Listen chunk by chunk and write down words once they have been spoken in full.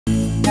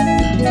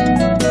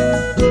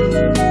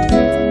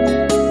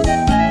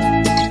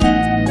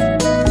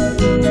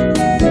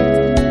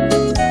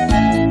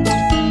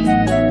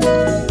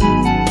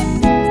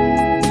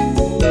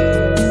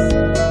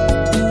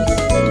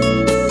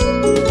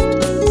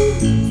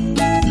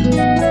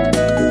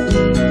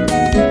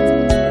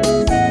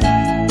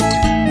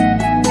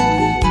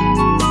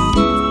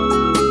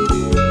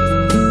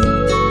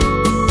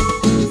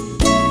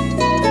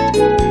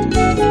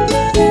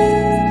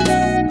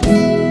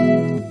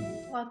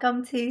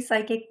welcome to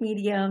Psychic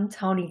Medium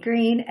Toni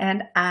Green,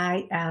 and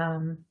I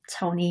am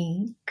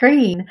Toni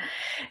Green.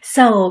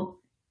 So,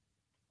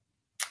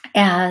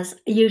 as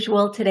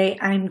usual, today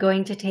I'm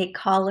going to take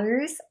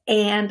callers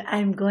and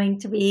I'm going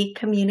to be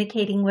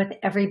communicating with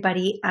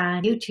everybody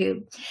on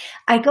YouTube.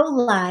 I go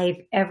live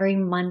every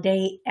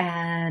Monday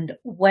and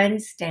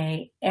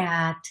Wednesday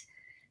at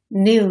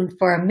noon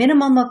for a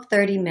minimum of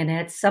 30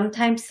 minutes,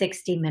 sometimes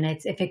 60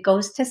 minutes. If it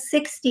goes to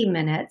 60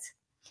 minutes,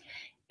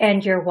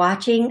 and you're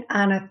watching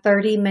on a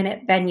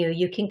 30-minute venue,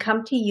 you can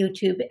come to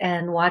YouTube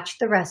and watch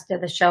the rest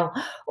of the show,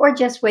 or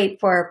just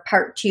wait for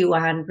part 2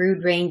 on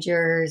Brood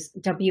Rangers,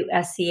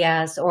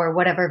 WSCS, or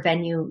whatever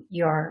venue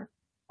you're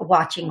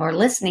watching or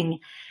listening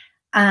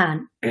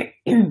on.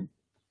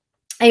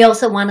 I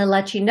also want to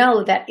let you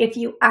know that if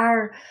you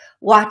are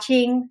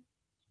watching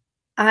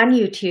on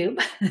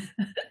YouTube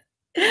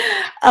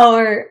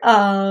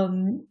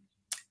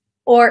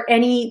or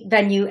any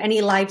venue,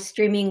 any live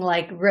streaming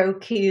like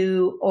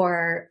Roku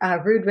or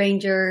Brood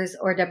Rangers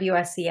or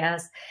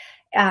WSCS,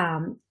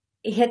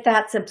 hit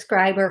that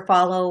subscribe or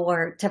follow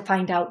or to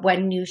find out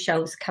when new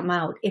shows come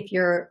out. If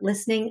you're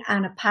listening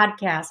on a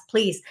podcast,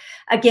 please,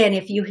 again,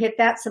 if you hit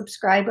that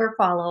subscribe or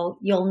follow,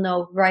 you'll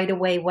know right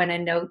away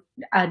when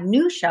a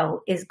new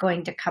show is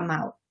going to come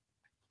out.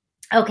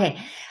 Okay,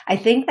 I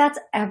think that's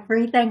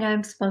everything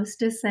I'm supposed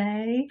to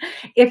say.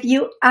 If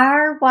you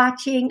are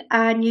watching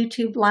on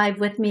YouTube Live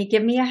with me,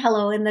 give me a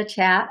hello in the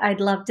chat. I'd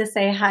love to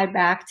say hi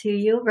back to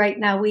you. Right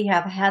now we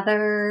have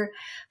Heather,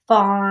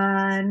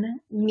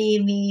 Fawn,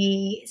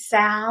 Mimi,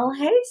 Sal.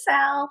 Hey,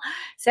 Sal.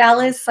 Sal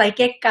is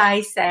Psychic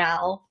Guy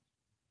Sal.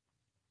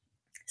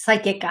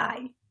 Psychic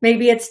Guy.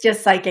 Maybe it's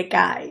just Psychic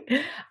Guy.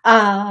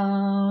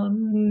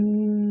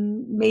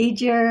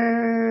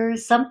 Major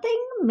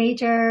something?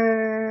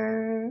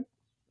 Major...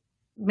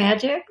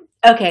 Magic?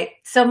 Okay,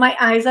 so my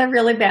eyes are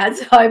really bad,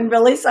 so I'm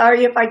really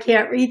sorry if I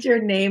can't read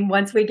your name.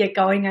 Once we get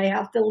going, I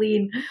have to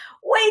lean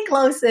way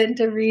close in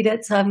to read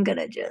it, so I'm going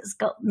to just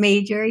go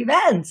Major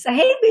Events.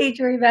 Hey,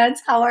 Major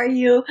Events, how are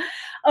you?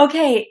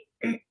 Okay,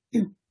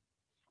 in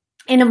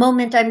a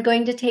moment, I'm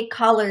going to take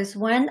callers.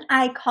 When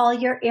I call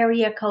your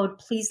area code,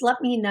 please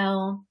let me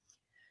know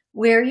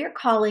where you're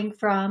calling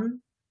from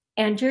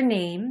and your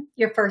name,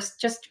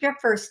 just your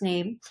first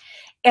name,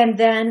 and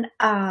then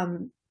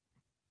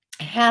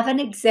have an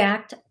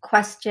exact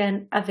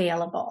question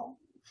available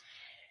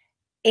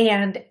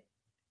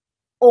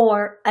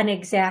or an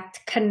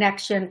exact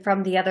connection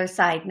from the other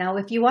side. Now,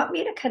 if you want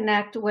me to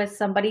connect with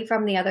somebody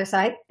from the other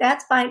side,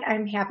 that's fine.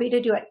 I'm happy to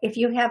do it. If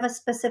you have a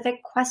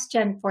specific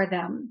question for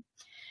them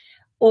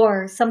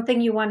or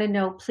something you want to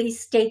know, please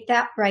state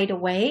that right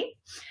away.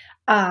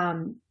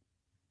 It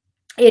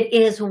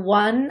is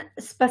one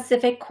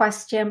specific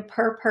question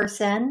per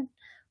person,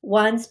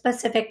 one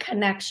specific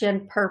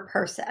connection per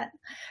person.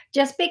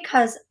 Just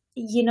because,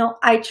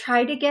 I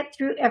try to get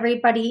through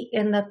everybody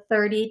in the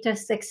 30 to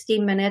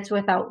 60 minutes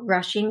without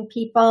rushing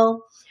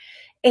people,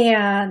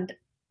 and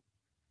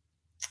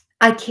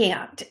I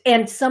can't.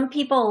 And some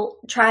people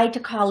try to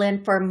call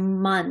in for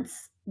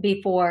months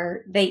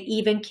before they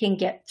even can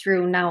get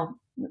through. Now,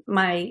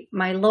 my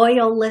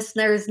loyal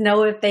listeners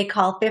know if they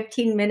call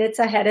 15 minutes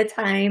ahead of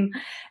time,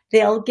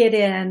 they'll get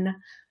in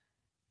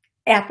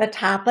at the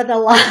top of the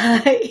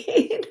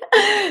line.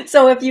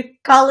 So if you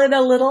call in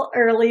a little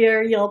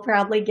earlier, you'll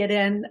probably get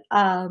in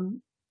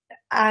on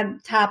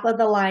top of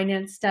the line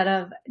instead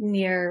of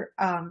near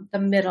the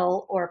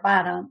middle or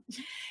bottom.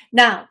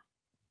 Now,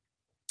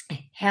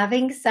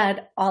 having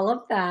said all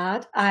of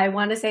that, I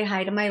want to say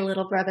hi to my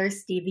little brother,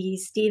 Stevie.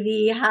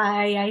 Stevie,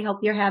 hi. I hope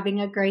you're having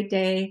a great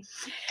day.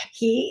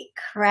 He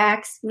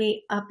cracks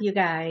me up, you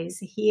guys.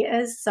 He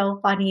is so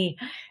funny.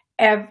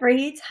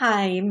 Every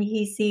time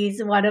he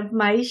sees one of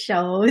my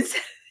shows,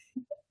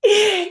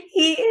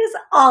 he is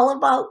all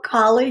about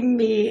calling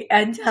me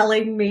and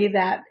telling me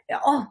that,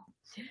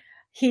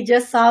 he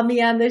just saw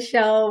me on the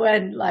show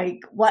and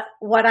like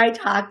what I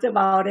talked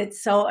about.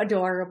 It's so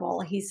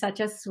adorable. He's such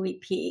a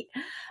sweet pea.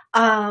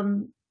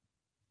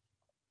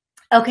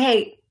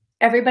 Okay,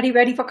 everybody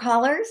ready for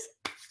callers?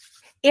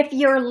 If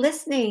you're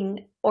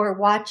listening or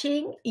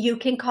watching, you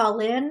can call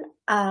in.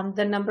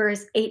 The number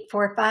is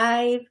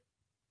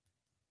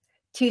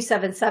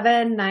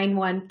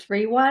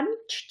 845-277-9131.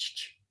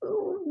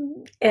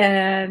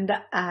 And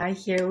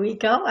here we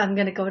go. I'm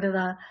going to go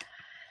to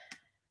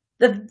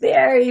the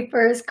very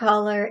first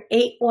caller,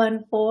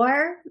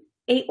 814.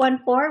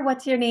 814,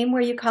 what's your name?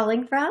 Where are you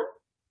calling from?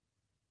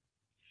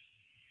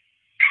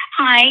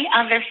 Hi,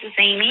 this is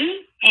Amy,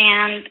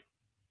 and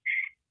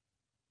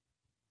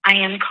I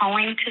am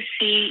calling to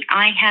see,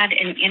 I had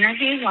an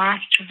interview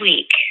last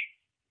week,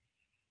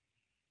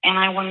 and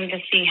I wanted to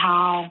see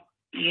how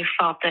you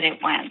felt that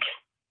it went.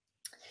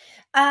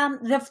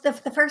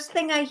 The first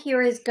thing I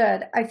hear is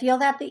good. I feel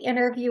that the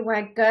interview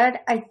went good.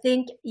 I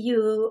think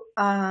you,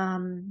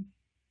 and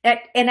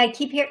I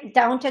keep hearing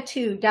down to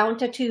two.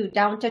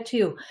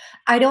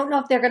 I don't know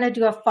if they're going to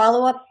do a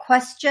follow-up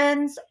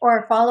questions or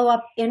a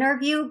follow-up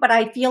interview, but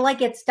I feel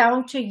like it's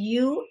down to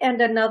you and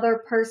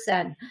another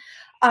person.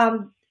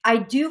 I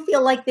do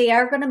feel like they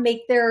are going to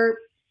make their,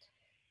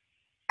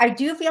 I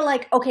do feel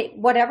like, okay,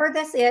 whatever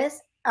this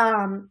is,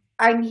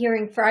 I'm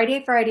hearing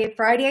Friday, Friday,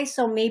 Friday.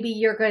 So maybe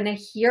you're going to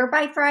hear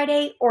by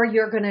Friday, or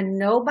you're going to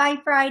know by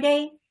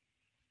Friday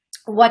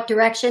what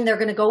direction they're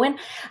going to go in.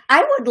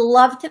 I would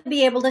love to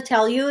be able to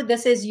tell you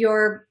this is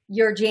your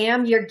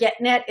jam, you're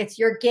getting it, it's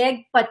your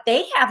gig, but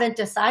they haven't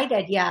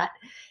decided yet.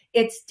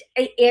 It's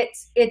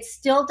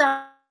still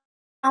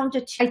down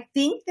to, I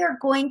think they're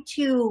going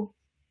to,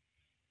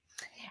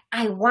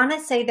 I want to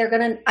say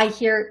I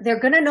hear they're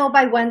going to know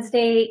by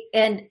Wednesday,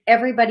 and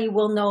everybody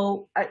will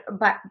know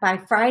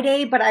by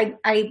Friday, but I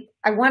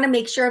want to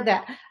make sure of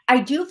that.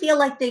 I do feel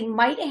like they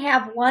might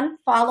have one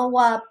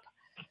follow-up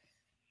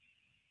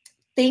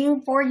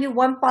thing for you,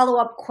 one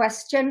follow-up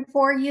question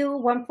for you,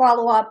 one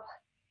follow-up.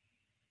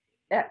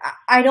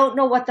 I don't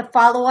know what the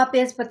follow-up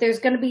is, but there's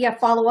going to be a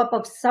follow-up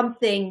of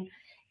something.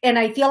 And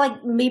I feel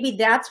like maybe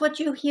that's what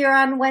you hear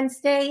on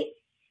Wednesday.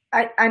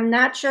 I'm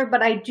not sure,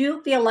 but I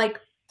do feel like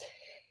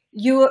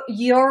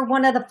you're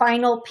one of the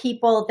final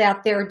people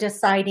that they're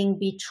deciding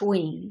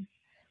between.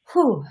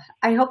 Whew,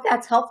 I hope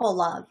that's helpful,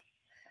 love.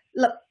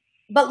 Look,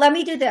 but let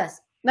me do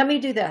this. Let me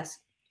do this.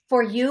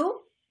 For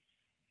you,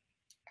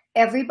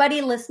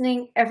 everybody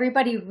listening,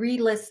 everybody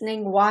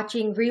re-listening,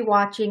 watching,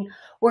 re-watching,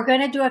 we're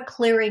going to do a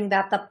clearing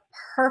that the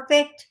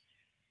perfect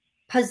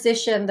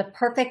position, the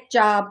perfect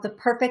job, the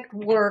perfect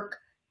work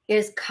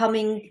is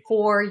coming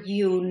for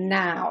you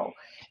now.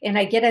 And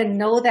I get to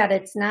know that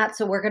it's not.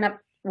 So we're going to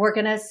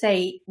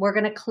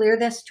clear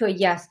this to a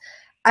yes.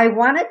 I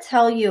want to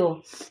tell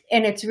you,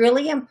 and it's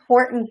really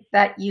important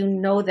that you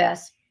know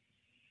this.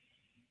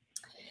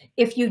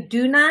 If you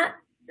do not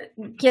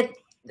get,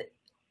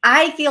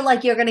 I feel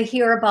like you're going to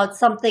hear about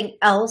something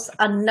else,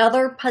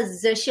 another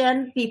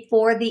position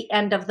before the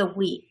end of the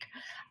week.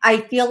 I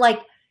feel like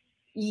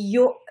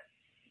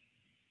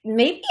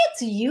maybe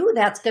it's you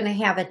that's going to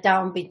have it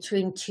down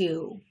between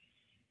two.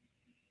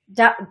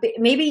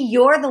 Maybe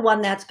you're the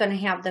one that's going to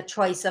have the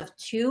choice of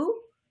two.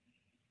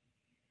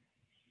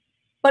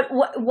 But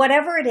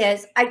whatever it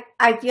is,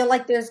 I feel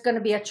like there's going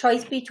to be a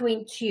choice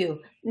between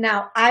two.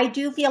 Now, I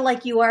do feel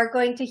like you are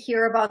going to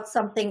hear about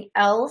something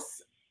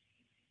else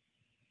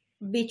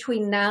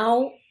between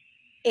now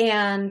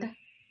and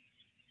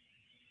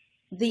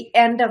the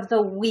end of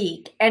the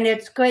week. And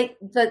it's going,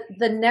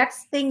 the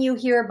next thing you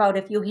hear about,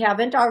 if you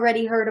haven't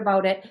already heard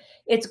about it,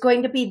 it's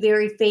going to be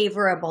very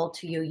favorable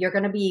to you. You're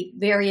going to be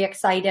very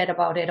excited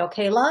about it.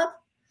 Okay, love?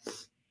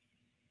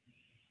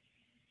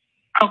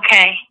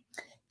 Okay.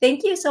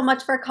 Thank you so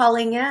much for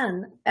calling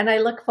in, and I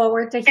look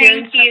forward to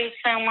hearing. Thank you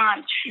so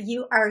much.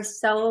 You are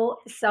so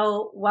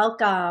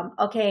welcome.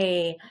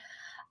 Okay.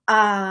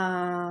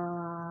 Hi,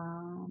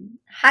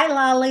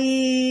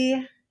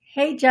 Lolly.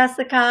 Hey,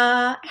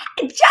 Jessica.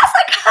 Hey,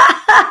 Jessica.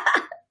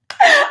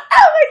 Oh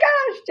my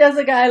gosh,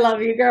 Jessica, I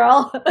love you,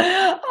 girl.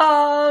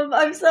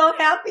 I'm so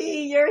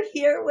happy you're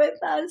here with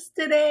us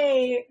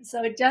today.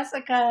 So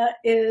Jessica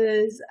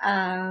is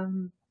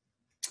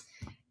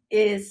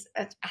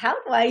how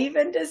do I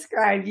even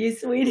describe you,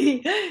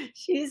 sweetie?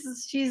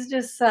 She's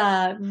just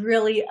a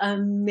really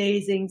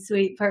amazing,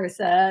 sweet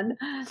person,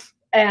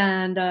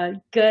 and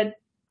a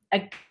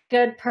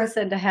good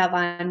person to have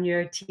on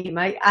your team.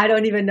 I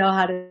don't even know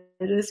how to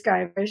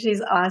describe her.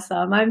 She's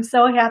awesome. I'm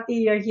so happy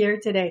you're here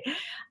today.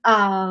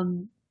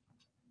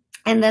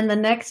 And then the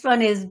next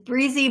one is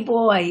Breezy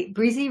Boy.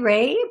 Breezy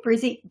Ray?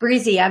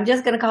 Breezy. I'm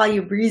just going to call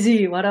you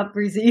Breezy. What up,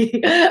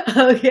 Breezy?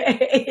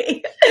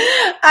 Okay.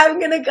 I'm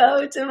going to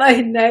go to my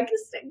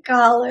next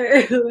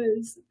caller, who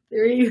is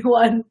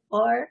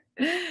 314.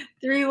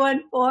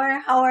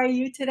 314, how are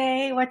you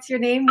today? What's your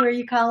name? Where are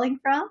you calling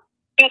from?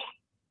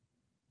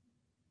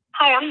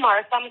 Hi, I'm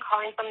Martha. I'm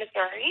calling from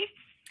Missouri.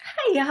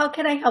 Hi, how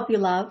can I help you,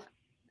 love?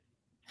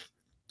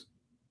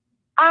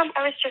 I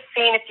was just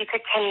seeing if you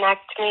could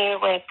connect me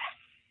with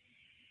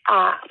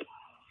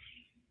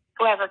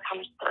whoever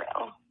comes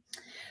through.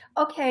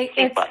 Okay.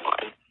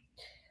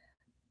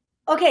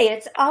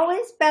 It's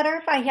always better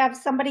if I have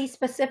somebody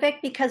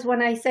specific, because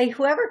when I say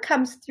whoever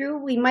comes through,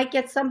 we might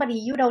get somebody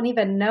you don't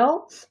even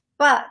know.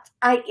 But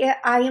I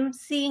am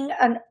seeing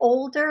an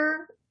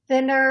older,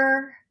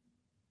 thinner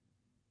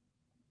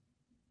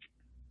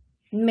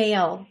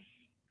male.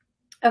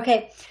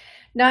 Okay.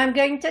 Now I'm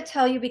going to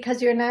tell you,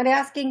 because you're not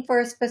asking for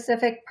a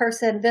specific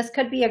person. This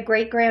could be a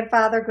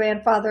great-grandfather,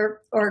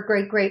 grandfather, or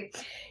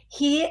great-great.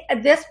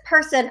 This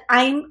person,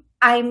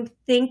 I'm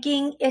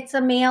thinking it's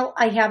a male.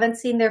 I haven't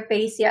seen their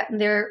face yet, and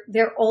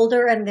they're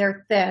older and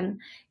they're thin,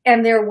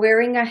 and they're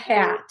wearing a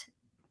hat.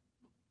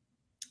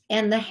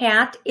 And the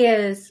hat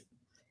it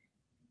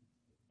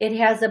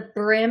has a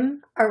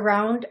brim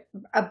around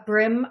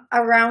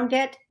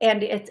it,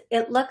 and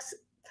it looks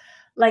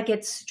like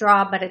it's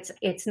straw, but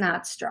it's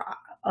not straw.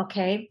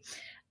 Okay.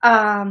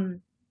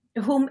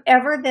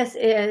 Whomever this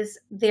is,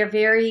 they're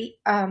very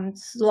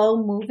slow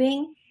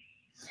moving.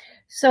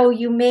 So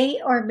you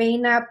may or may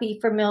not be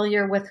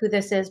familiar with who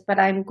this is, but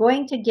I'm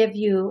going to give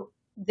you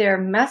their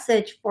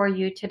message for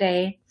you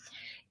today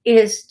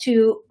is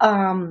to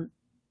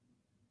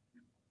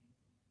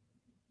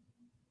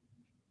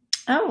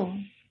Oh,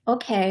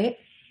 okay.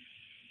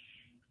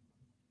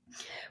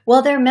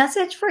 Well, their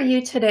message for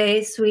you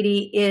today,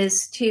 sweetie,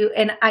 is to,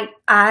 and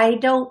I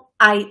don't,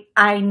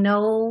 I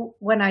know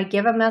when I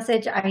give a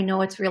message, I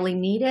know it's really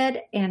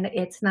needed, and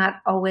it's not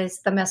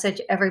always the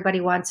message everybody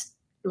wants,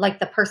 like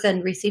the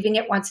person receiving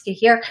it wants to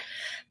hear.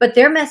 But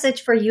their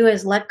message for you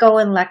is let go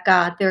and let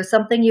God. There's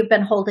something you've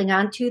been holding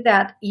on to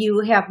that you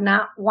have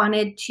not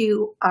wanted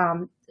to,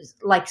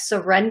 like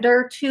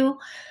surrender to.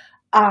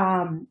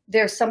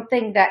 There's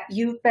something that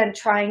you've been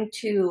trying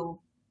to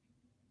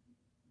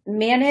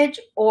manage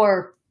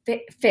or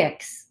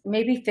fix.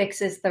 Maybe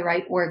fix is the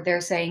right word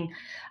they're saying.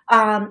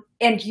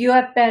 And you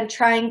have been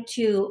trying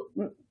to,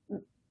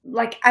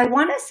 like, I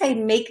want to say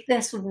make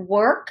this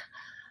work,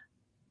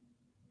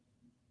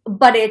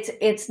 but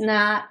it's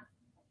not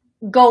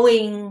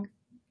going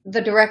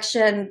the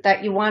direction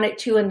that you want it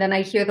to. And then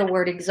I hear the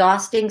word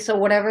exhausting. So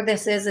whatever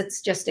this is,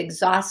 it's just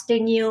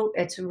exhausting you.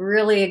 It's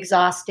really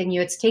exhausting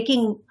you. It's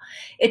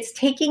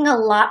taking a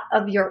lot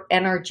of your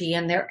energy,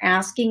 and they're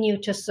asking you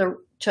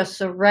to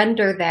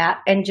surrender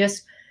that. And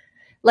just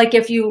like,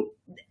 if you,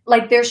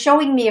 like they're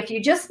showing me, if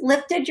you just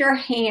lifted your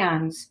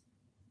hands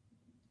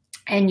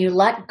and you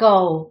let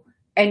go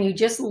and you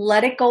just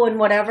let it go in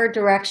whatever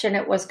direction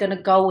it was going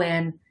to go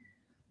in,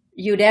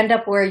 you'd end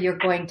up where you're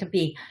going to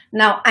be.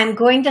 Now, I'm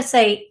going to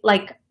say,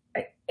 like,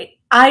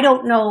 I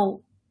don't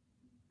know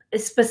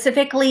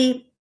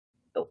specifically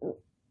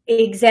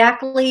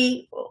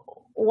exactly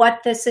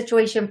what the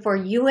situation for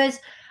you is.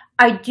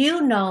 I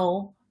do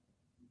know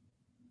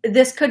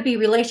this could be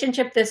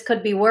relationship, this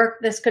could be work,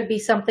 this could be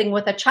something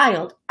with a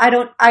child. I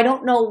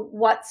don't know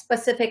what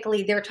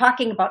specifically they're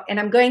talking about. And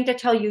I'm going to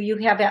tell you, you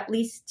have at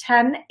least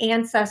 10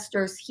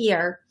 ancestors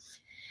here.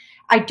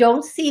 I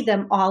don't see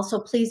them all, so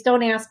please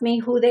don't ask me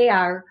who they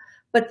are,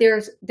 but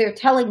they're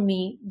telling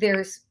me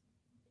there's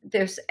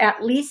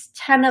at least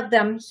 10 of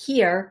them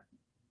here,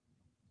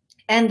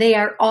 and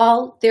they're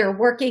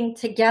working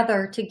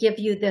together to give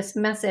you this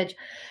message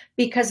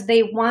because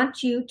they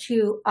want you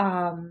to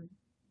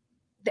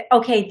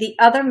okay, the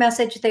other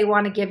message they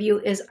want to give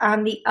you is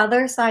on the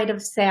other side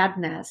of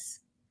sadness,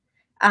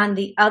 on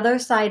the other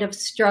side of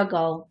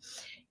struggle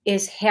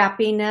is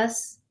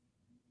happiness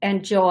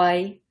and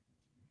joy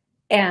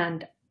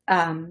and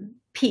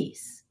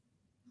peace.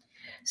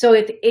 So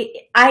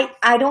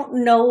I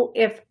don't know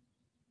if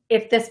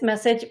this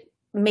message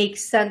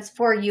makes sense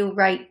for you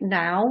right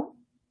now,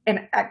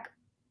 and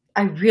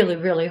I really,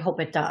 really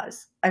hope it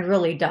does. I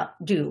really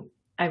do.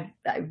 I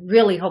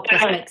really hope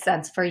this makes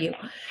sense for you.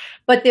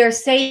 But they're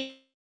saying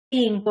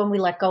when we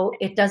let go,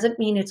 it doesn't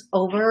mean it's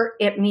over.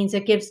 It means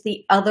it gives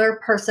the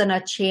other person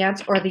a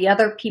chance, or the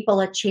other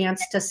people a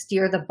chance to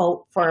steer the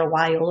boat for a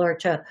while, or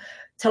to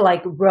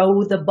like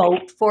row the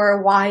boat for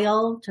a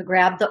while, to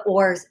grab the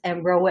oars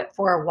and row it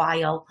for a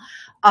while.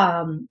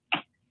 And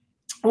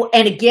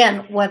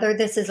again, whether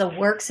this is a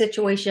work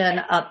situation,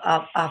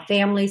 a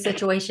family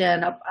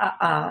situation,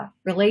 a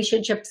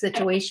relationship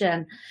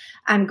situation,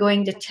 I'm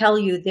going to tell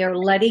you, they're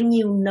letting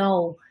you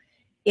know,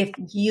 if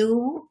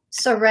you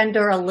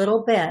surrender a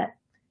little bit,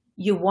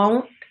 you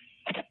won't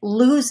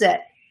lose it.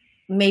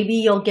 Maybe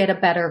you'll get a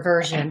better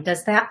version.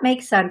 Does that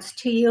make sense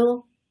to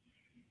you?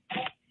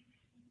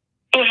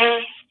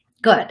 Mm-hmm.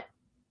 Good.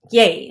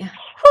 Yay.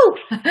 Whew.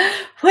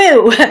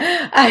 Whew.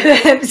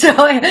 I'm so,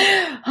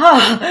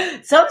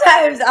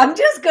 sometimes I'm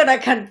just going to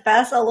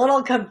confess a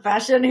little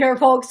confession here,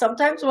 folks.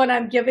 Sometimes when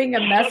I'm giving a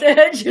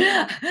message,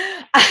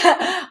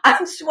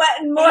 I'm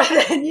sweating more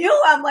than you.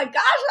 I'm like,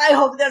 gosh, I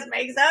hope this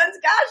makes sense.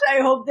 Gosh,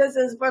 I hope this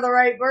is for the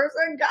right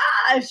person.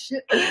 Gosh.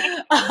 Yeah,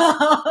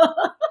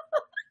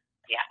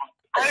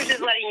 I was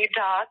just letting you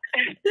talk.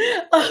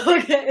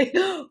 Okay.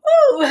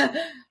 Woo.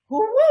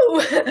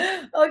 Woo.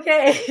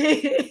 Okay.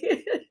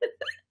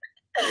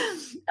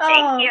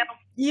 Thank you.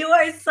 You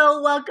are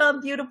so welcome,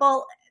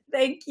 beautiful.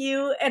 Thank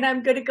you. And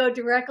I'm going to go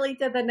directly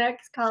to the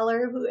next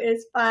caller, who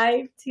is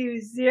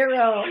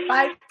 520.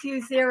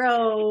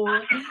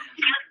 520.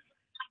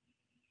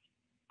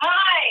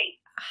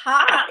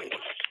 Hi.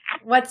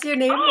 What's your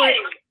name? Hi.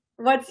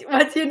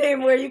 What's your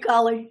name? Where are you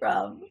calling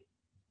from?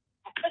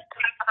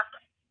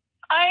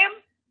 I am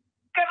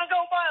gonna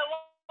go buy a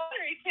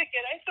lottery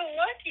ticket. I'm so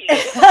lucky.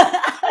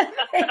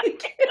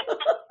 Thank you.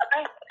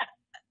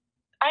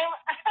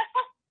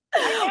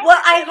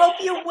 Well, I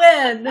hope you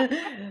win.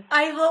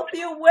 I hope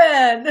you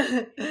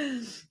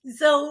win.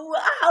 So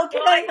how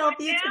can I help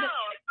you today?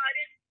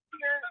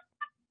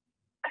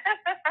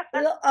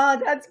 Oh,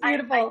 that's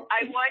beautiful.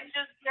 I won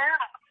just now.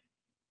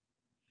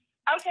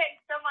 Okay,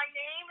 so my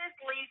name is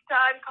Lisa.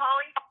 I'm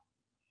calling.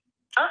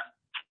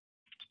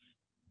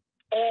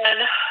 And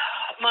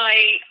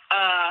my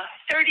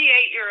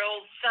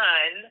 38-year-old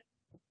son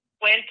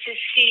went to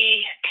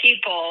see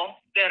people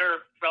that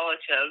are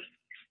relatives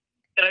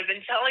that I've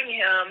been telling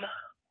him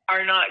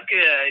are not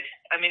good.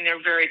 I mean,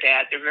 they're very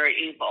bad. They're very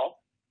evil.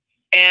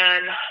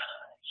 And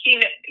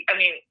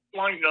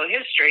long ago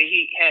history,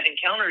 he had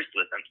encounters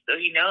with them, so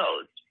he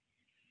knows.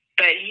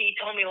 But he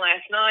told me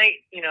last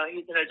night,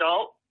 he's an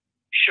adult.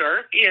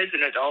 Sure, he is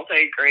an adult.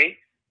 I agree.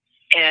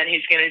 And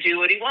he's going to do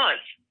what he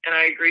wants. and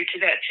I agree to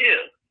that too.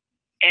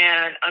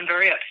 And I'm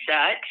very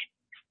upset.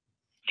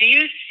 Do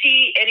you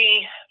see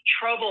any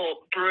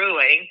trouble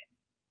brewing?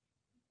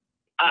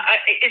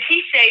 Is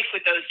he safe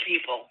with those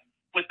people,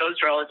 with those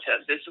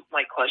relatives? This is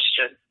my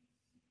question.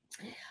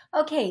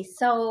 Okay,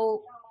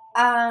 so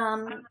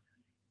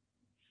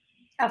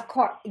of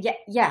course,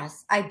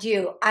 yes, I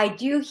do. I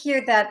do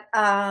hear that.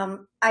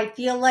 I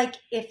feel like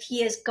if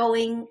he is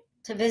going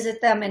to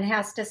visit them and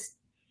has to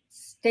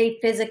stay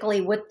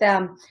physically with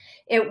them,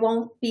 it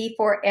won't be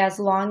for as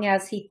long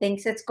as he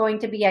thinks it's going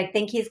to be. I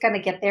think he's going to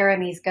get there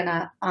and he's going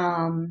to,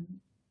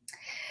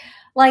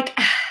 like,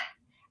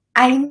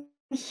 I'm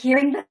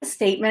hearing the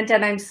statement,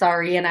 and I'm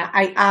sorry, and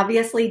I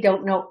obviously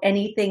don't know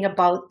anything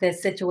about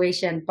this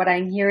situation, but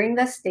I'm hearing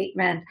the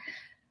statement,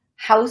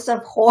 house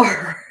of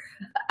horror.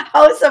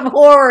 House of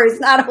horrors,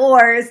 not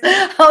whores.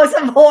 House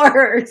of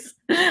horrors.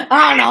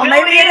 I don't know. Well,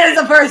 Maybe it is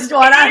the first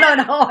one. I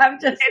don't know. I'm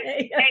just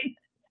saying.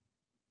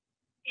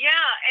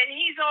 Yeah, and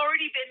he's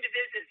already been to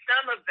visit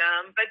some of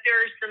them, but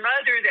there's some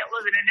other that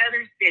live in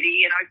another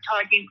city, and I'm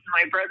talking to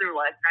my brother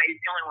last night. He's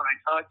the only one I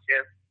talked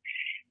to.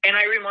 And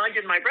I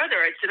reminded my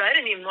brother, I said, I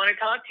didn't even want to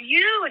talk to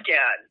you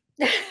again.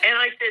 And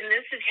I said,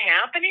 this is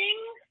happening?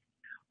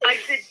 I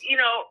said,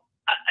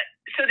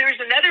 so there's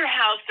another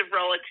house of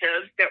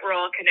relatives that we're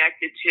all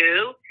connected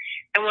to.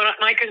 And what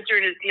my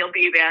concern is he'll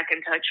be back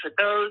in touch with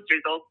those, or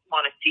they'll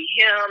want to see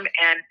him.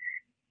 And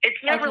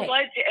it's never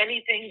led to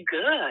anything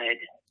good.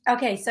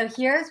 Okay, so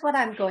here's what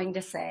I'm going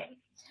to say.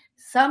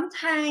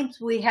 Sometimes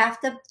we have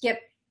to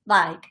get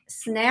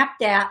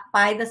snapped at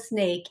by the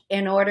snake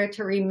in order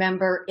to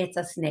remember it's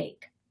a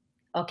snake.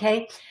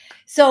 Okay,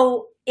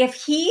 so if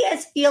he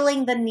is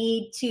feeling the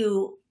need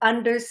to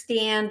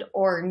understand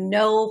or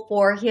know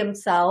for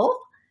himself,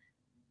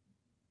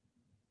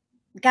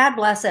 God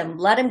bless him.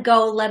 Let him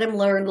go. Let him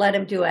learn. Let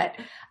him do it.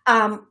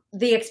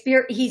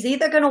 He's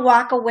either going to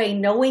walk away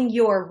knowing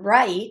you're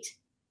right,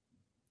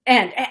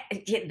 and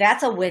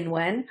that's a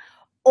win-win,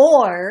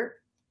 or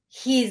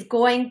he's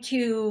going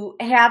to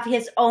have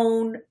his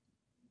own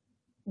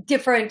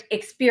different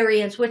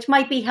experience, which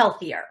might be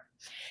healthier.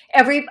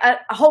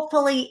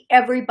 Hopefully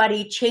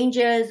everybody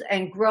changes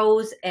and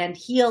grows and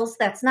heals.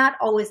 That's not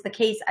always the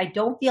case. I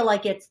don't feel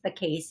like it's the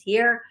case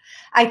here.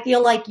 I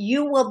feel like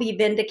you will be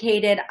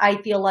vindicated. I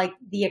feel like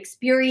the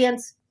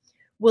experience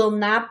will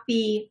not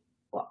be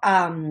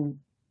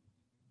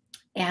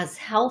as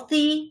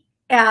healthy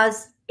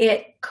as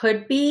it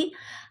could be.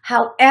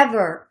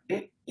 However,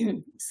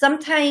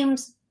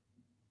 sometimes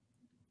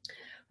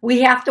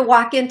we have to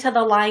walk into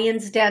the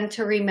lion's den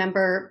to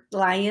remember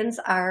lions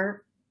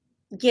are,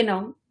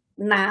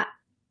 not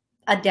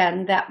a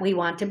den that we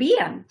want to be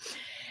in.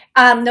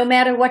 No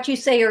matter what you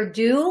say or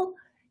do,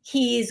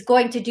 he's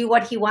going to do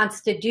what he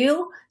wants to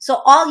do.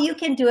 So all you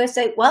can do is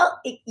say, well,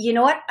 you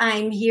know what?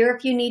 I'm here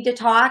if you need to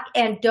talk,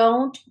 and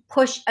don't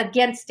push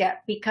against it,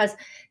 because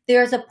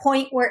there's a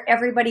point where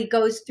everybody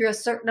goes through a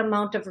certain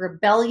amount of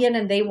rebellion,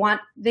 and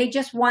they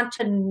just want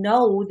to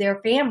know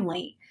their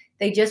family.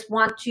 They just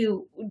want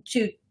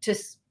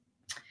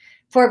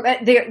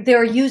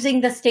they're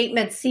using the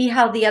statement, see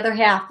how the other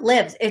half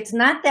lives. It's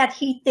not that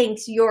he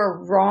thinks you're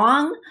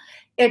wrong.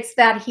 It's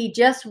that he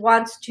just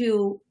wants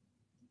to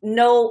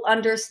know,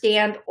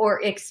 understand,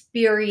 or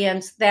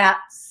experience that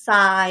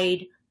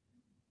side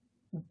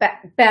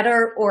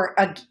better or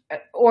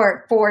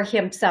for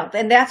himself.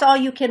 And that's all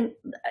you can,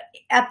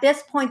 at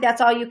this point,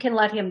 that's all you can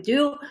let him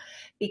do,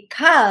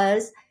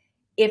 because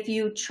if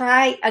you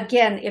try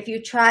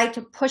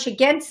to push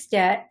against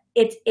it,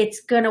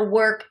 it's going to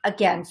work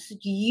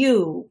against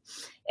you.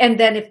 And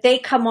then if they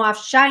come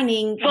off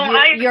shining,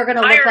 you're going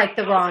to look like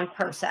the wrong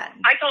person.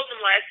 I told him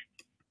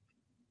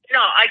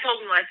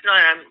last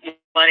night I'm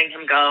letting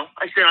him go.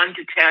 I said, I'm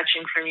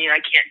detaching from you. I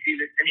can't do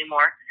this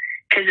anymore,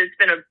 because it's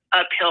been an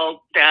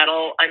uphill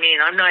battle. I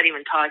mean, I'm not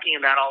even talking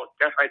about all the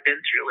stuff I've been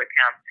through with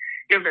him.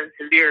 There have been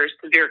severe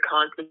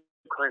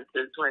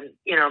consequences when,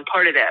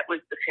 part of that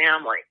was the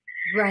family.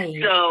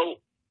 Right. So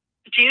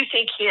do you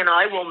think he and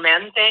I will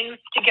mend things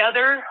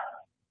together?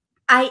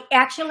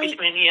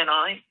 Between he and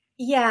I?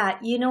 Yeah,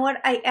 you know what?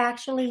 I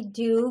actually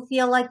do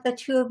feel like the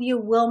two of you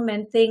will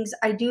mend things.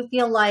 I do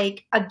feel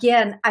like,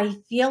 again,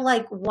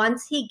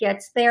 once he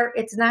gets there,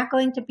 it's not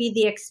going to be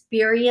the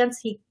experience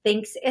he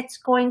thinks it's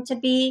going to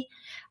be.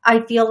 I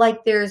feel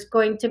like there's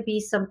going to be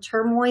some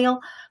turmoil,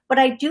 but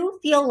I do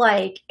feel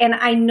like, and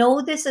I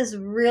know this is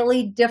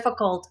really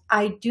difficult,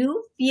 I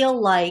do feel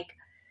like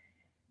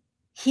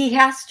he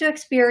has to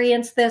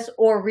experience this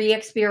or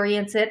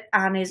re-experience it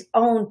on his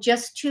own,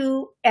 just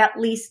to at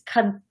least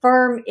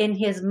confirm in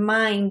his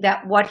mind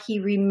that what he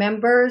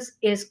remembers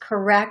is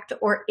correct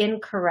or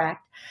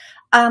incorrect.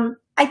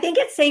 I think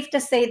it's safe to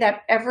say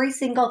that every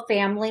single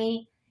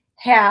family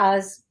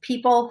has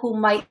people who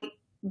might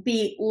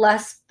be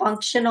less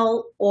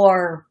functional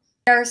or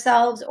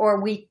ourselves,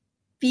 or we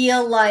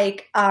feel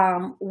like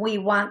we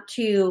want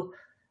to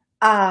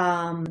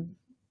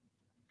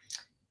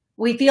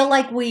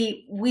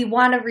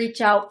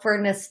reach out for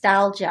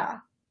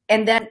nostalgia,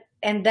 and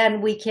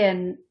then we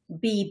can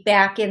be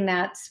back in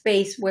that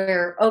space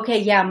where, okay,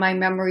 yeah, my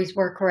memories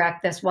were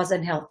correct. This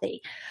wasn't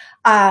healthy.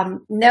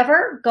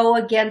 Never go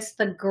against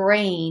the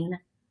grain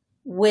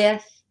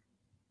with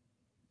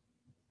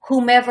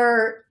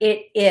whomever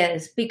it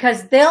is,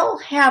 because they'll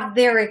have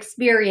their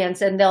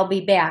experience and they'll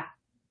be back.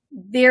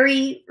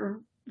 Very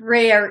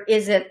rare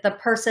is it the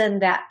person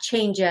that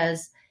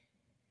changes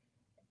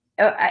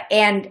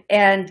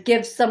and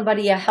gives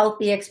somebody a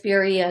healthy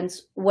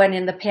experience when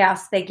in the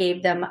past they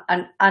gave them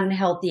an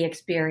unhealthy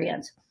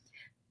experience.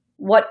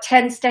 What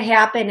tends to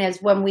happen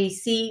is when we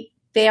see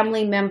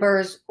family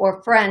members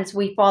or friends,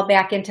 we fall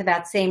back into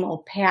that same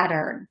old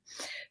pattern.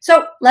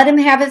 So let him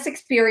have his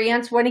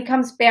experience. When he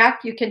comes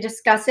back, you can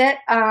discuss it.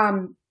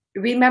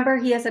 Remember,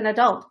 he is an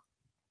adult.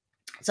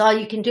 That's all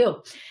you can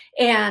do.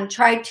 And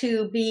try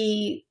to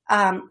be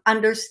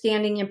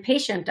understanding and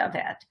patient of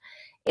it.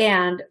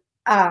 And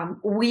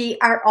we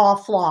are all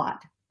flawed.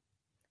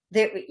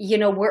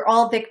 We're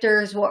all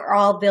victors. We're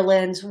all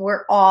villains.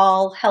 We're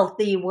all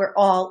healthy. We're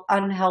all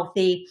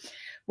unhealthy.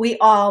 We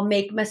all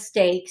make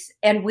mistakes,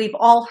 and we've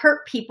all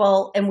hurt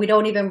people, and we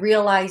don't even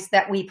realize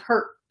that we've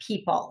hurt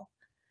people.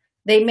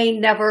 They may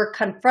never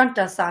confront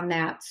us on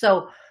that.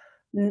 So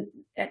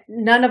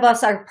none of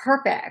us are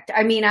perfect.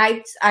 I mean,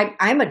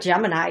 I'm a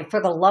Gemini,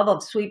 for the love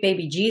of sweet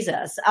baby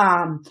Jesus.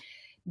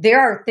 There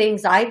are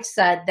things I've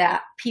said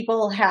that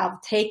people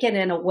have taken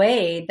in a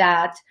way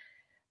that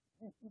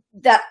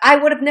I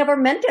would have never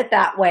meant it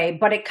that way,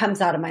 but it comes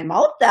out of my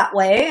mouth that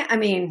way. I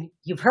mean,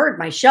 you've heard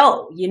my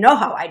show. You know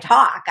how I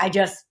talk. I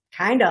just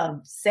kind of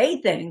say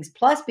things.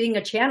 Plus, being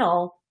a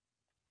channel,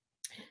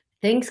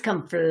 things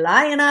come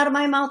flying out of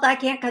my mouth I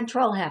can't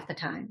control half the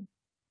time.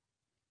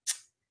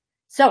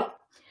 So,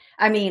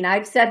 I mean,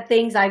 I've said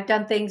things, I've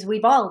done things.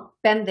 We've all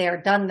been there,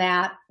 done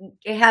that,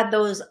 had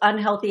those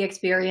unhealthy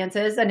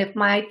experiences. And if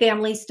my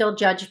family still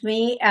judged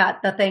me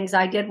at the things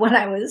I did when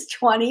I was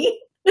 20,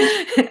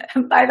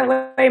 by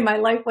the way, my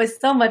life was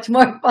so much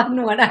more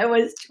fun when I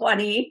was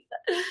 20,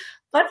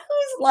 but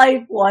whose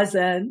life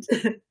wasn't?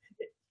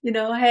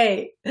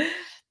 Hey,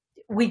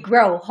 we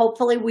grow.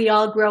 Hopefully we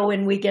all grow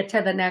and we get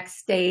to the next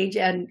stage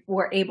and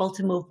we're able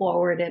to move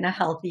forward in a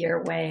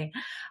healthier way.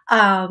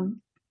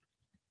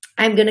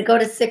 I'm going to go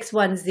to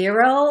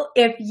 610.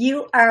 If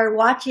you are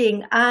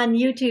watching on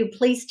YouTube,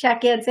 please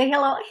check in. Say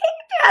hello.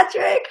 Hey,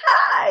 Patrick.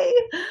 Hi.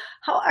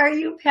 How are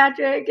you,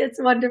 Patrick?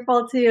 It's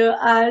wonderful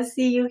to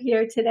see you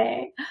here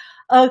today.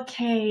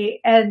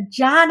 Okay. And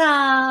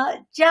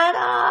Jana,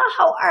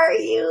 how are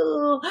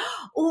you?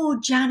 Oh,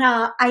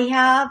 Jana, I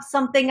have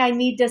something I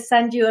need to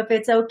send you. If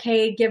it's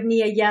okay, give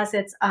me a yes.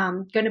 It's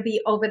going to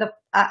be over the,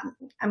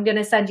 I'm going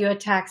to send you a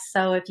text.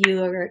 So if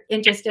you are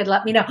interested,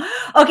 let me know.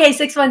 Okay,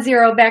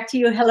 610, back to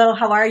you. Hello,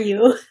 how are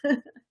you?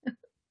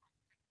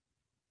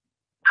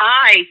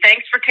 Hi,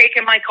 thanks for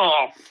taking my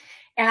call.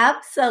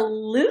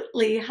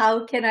 Absolutely.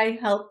 How can I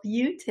help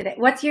you today?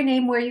 What's your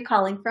name? Where are you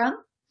calling from?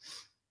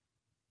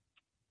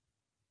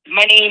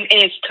 My name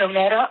is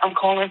Tometta. I'm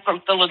calling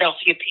from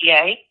Philadelphia,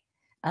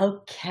 PA.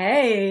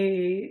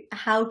 Okay.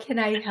 How can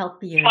I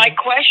help you? My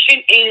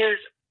question is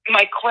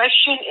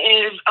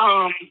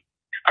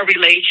a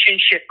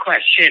relationship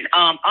question.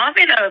 I'm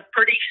in a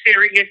pretty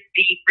serious,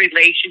 deep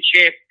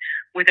relationship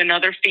with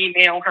another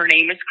female. Her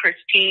name is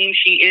Christine.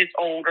 She is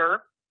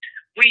older.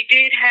 We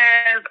did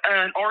have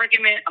an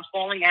argument, a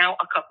falling out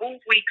a couple of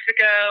weeks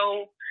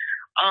ago.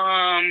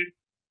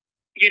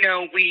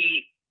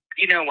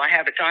 I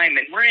have a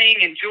diamond ring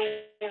and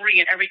jewelry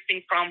and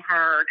everything from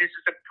her. This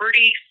is a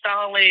pretty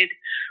solid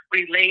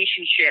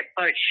relationship,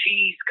 but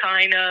she's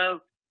kind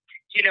of,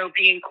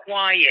 being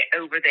quiet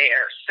over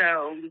there.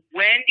 So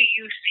when do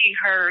you see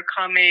her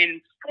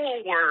coming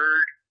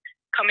forward,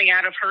 coming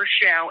out of her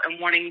shell and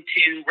wanting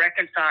to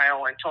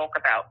reconcile and talk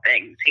about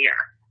things here?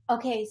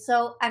 Okay,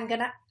 so I'm going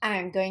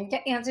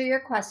to answer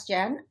your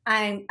question.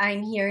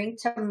 I'm hearing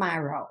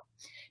tomorrow.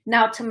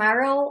 Now,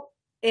 tomorrow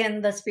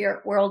in the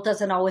spirit world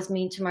doesn't always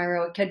mean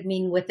tomorrow. It could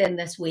mean within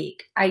this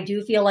week. I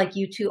do feel like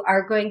you two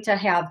are going to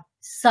have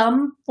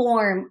some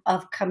form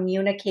of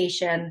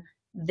communication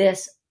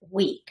this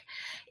week.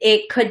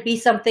 It could be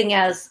something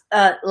as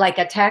like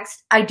a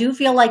text. I do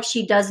feel like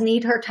she does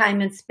need her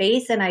time and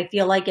space, and I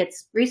feel like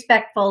it's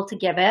respectful to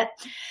give it.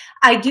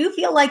 I do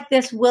feel like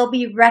this will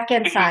be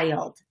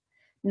reconciled.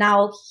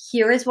 Now,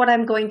 here is what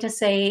I'm going to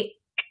say,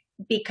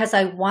 because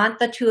I want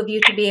the two of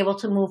you to be able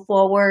to move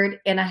forward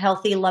in a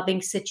healthy,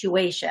 loving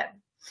situation.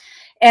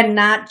 And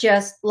not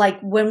just like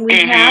when we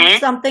have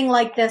something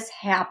like this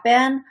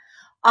happen,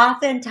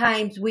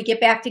 oftentimes we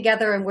get back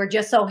together and we're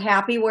just so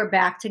happy we're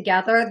back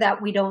together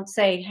that we don't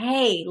say,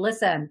 hey,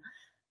 listen,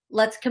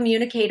 let's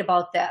communicate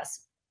about this.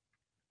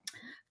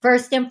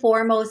 First and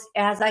foremost,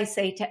 as I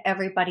say to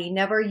everybody,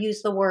 never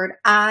use the word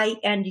I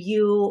and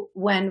you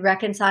when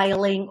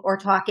reconciling or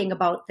talking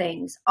about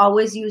things.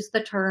 Always use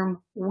the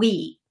term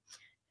we.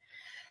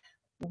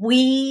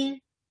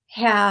 We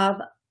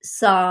have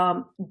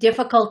some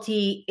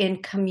difficulty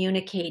in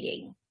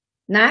communicating.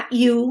 Not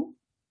you,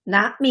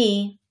 not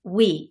me,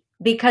 we.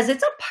 Because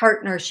it's a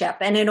partnership.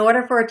 And in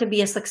order for it to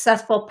be a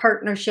successful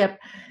partnership,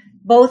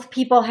 both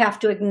people have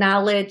to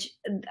acknowledge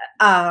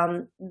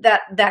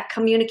that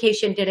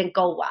communication didn't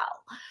go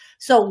well.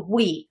 So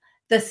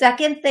the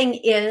second thing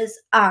is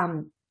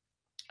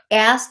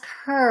ask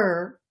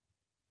her,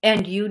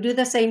 and you do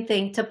the same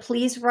thing, to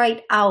please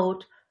write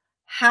out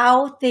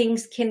how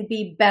things can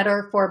be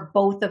better for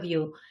both of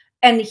you.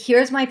 And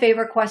here's my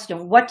favorite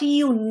question. What do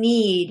you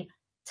need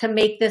to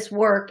make this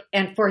work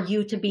and for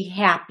you to be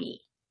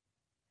happy?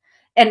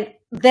 And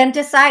then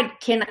decide,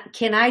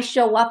 can I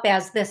show up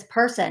as this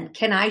person?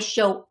 Can I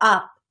show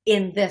up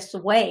in this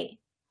way?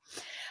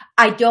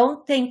 I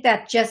don't think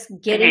that just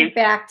getting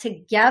back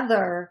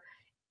together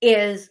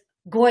is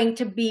going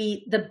to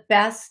be the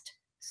best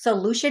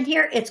solution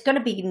here. It's going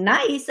to be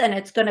nice and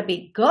it's going to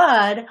be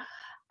good.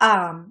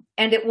 And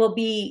it will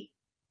be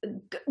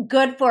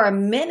good for a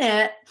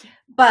minute.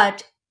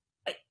 But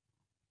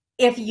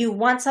if you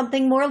want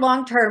something more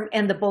long-term,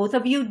 and the both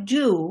of you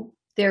do,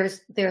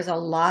 there's a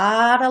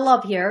lot of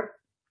love here.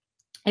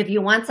 If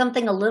you want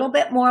something a little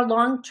bit more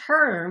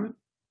long-term,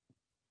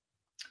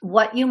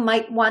 what you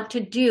might want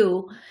to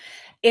do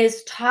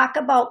is talk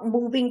about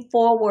moving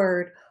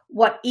forward,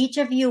 what each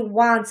of you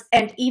wants,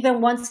 and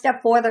even one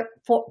step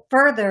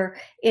further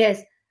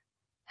is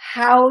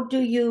how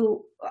do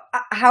you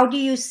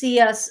see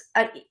us,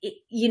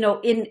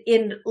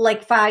 in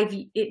like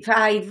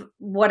five,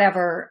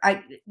 whatever.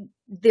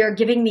 They're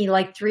giving me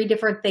like 3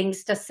 different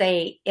things to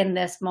say in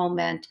this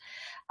moment.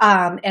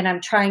 And I'm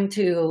trying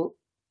to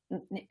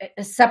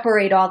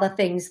separate all the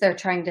things they're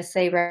trying to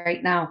say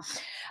right now.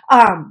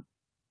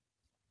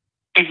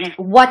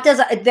 What does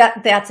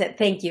that's it.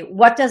 Thank you.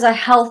 What does a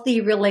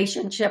healthy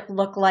relationship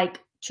look like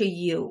to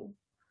you?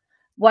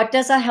 What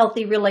does a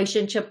healthy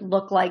relationship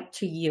look like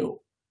to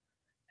you?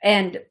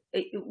 And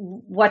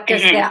what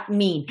does that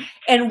mean?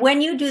 And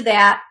when you do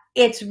that,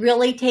 it's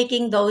really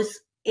taking those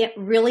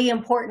really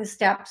important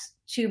steps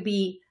to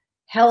be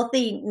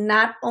healthy,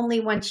 not only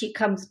when she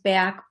comes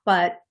back,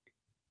 but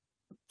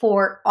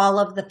for all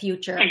of the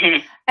future.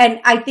 And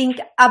I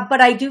think,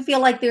 but I do feel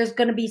like there's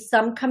going to be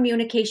some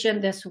communication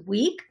this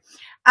week.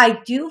 I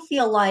do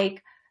feel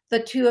like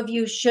the two of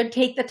you should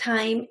take the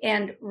time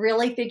and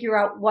really figure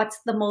out what's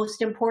the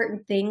most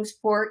important things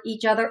for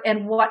each other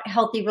and what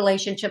healthy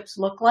relationships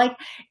look like.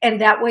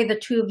 And that way the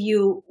two of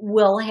you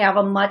will have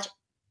a much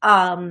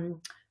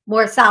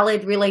more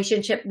solid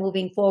relationship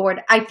moving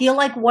forward. I feel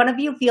like one of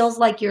you feels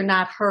like you're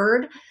not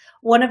heard.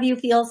 One of you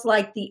feels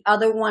like the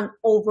other one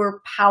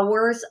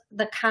overpowers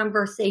the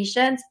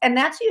conversations. And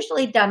that's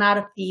usually done out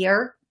of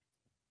fear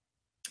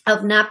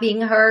of not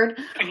being heard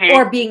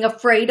or being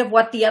afraid of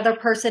what the other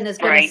person is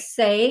going to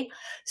say.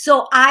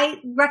 So I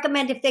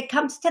recommend, if it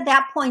comes to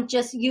that point,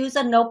 just use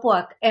a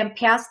notebook and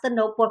pass the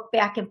notebook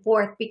back and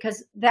forth,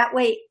 because that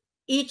way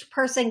each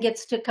person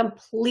gets to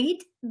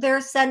complete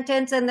their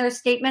sentence and their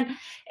statement.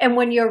 And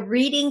when you're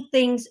reading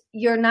things,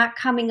 you're not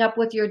coming up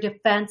with your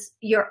defense,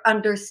 you're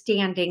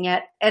understanding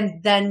it.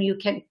 And then you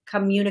can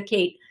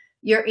communicate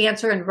your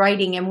answer in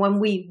writing. And when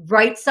we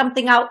write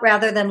something out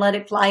rather than let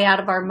it fly out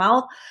of our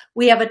mouth,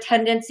 we have a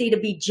tendency to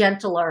be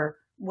gentler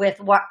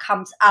with what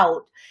comes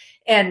out.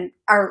 And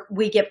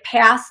we get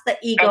past the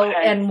ego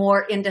and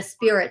more into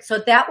spirit. So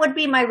that would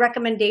be my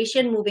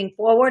recommendation moving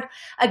forward.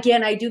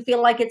 Again, I do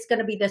feel like it's going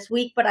to be this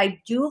week, but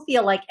I do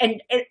feel like,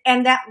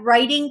 and that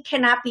writing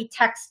cannot be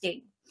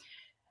texting.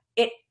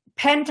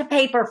 Pen to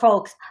paper,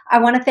 folks. I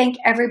want to thank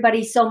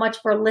everybody so much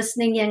for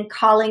listening in,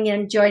 calling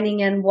in,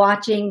 joining in,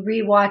 watching,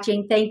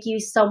 rewatching. Thank you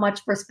so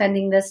much for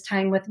spending this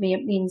time with me.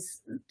 It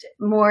means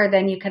more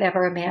than you could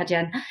ever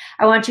imagine.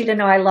 I want you to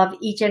know I love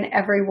each and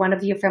every one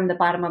of you from the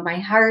bottom of my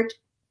heart.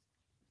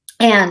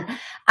 And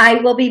I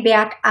will be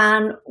back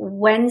on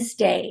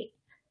Wednesday.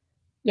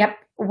 Yep,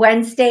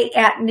 Wednesday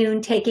at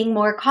noon, taking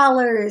more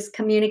callers,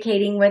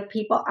 communicating with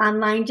people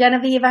online.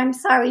 Genevieve, I'm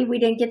sorry we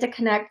didn't get to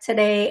connect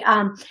today.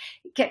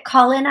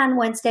 Call in on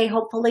Wednesday.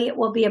 Hopefully it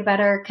will be a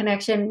better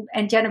connection.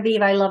 And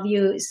Genevieve, I love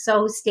you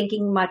so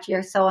stinking much.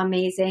 You're so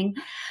amazing.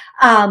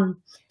 Yeah,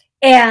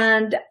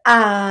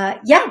 I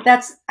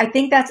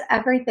think that's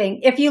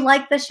everything. If you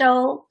like the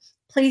show,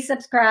 please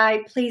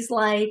subscribe, please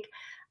like.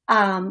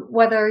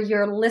 Whether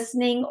you're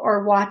listening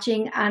or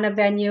watching on a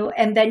venue,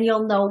 and then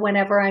you'll know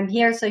whenever I'm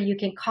here, so you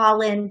can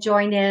call in,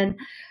 join in,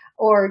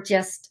 or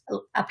just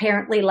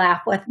apparently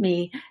laugh with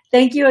me.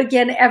 Thank you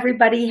again,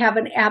 everybody. Have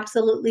an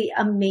absolutely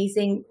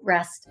amazing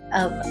rest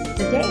of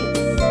the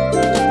day.